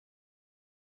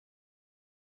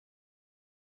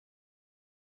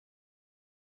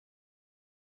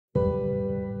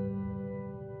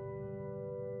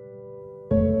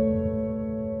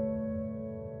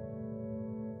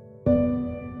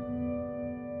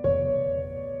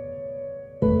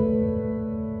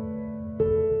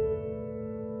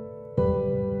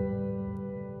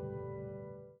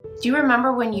Do you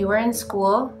remember when you were in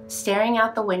school, staring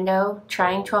out the window,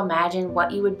 trying to imagine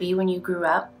what you would be when you grew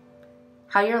up?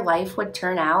 How your life would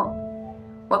turn out?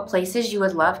 What places you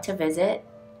would love to visit?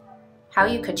 How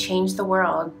you could change the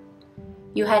world?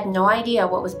 You had no idea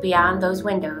what was beyond those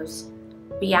windows,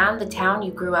 beyond the town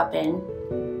you grew up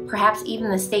in, perhaps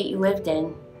even the state you lived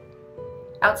in.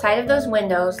 Outside of those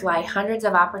windows lie hundreds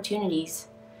of opportunities,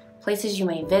 places you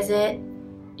may visit,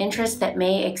 interests that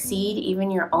may exceed even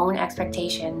your own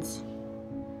expectations.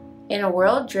 In a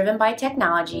world driven by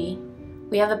technology,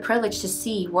 we have the privilege to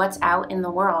see what's out in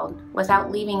the world without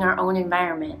leaving our own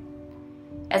environment.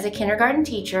 As a kindergarten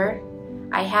teacher,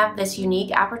 I have this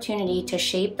unique opportunity to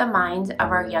shape the minds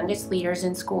of our youngest leaders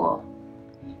in school.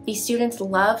 These students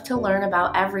love to learn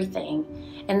about everything,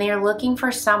 and they are looking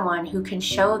for someone who can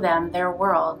show them their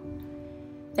world.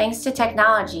 Thanks to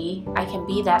technology, I can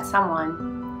be that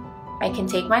someone. I can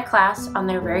take my class on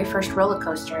their very first roller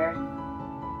coaster.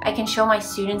 I can show my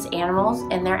students animals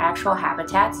in their actual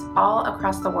habitats all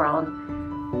across the world.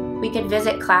 We could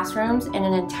visit classrooms in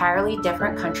an entirely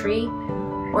different country,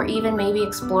 or even maybe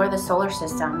explore the solar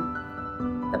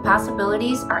system. The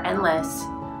possibilities are endless.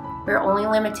 We're only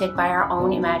limited by our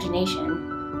own imagination.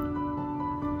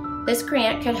 This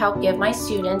grant could help give my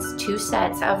students 2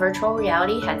 sets of virtual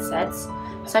reality headsets,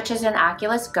 such as an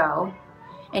Oculus Go,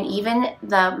 and even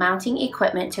the mounting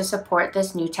equipment to support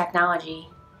this new technology.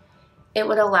 It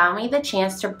would allow me the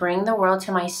chance to bring the world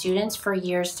to my students for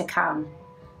years to come.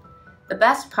 The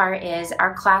best part is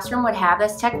our classroom would have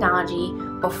this technology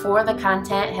before the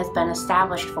content has been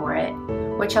established for it,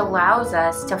 which allows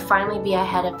us to finally be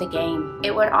ahead of the game.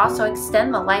 It would also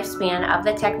extend the lifespan of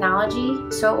the technology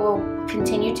so it will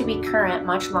continue to be current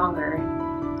much longer.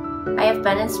 I have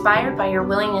been inspired by your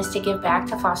willingness to give back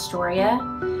to Fostoria,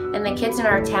 and the kids in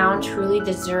our town truly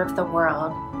deserve the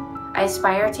world. I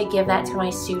aspire to give that to my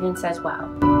students as well.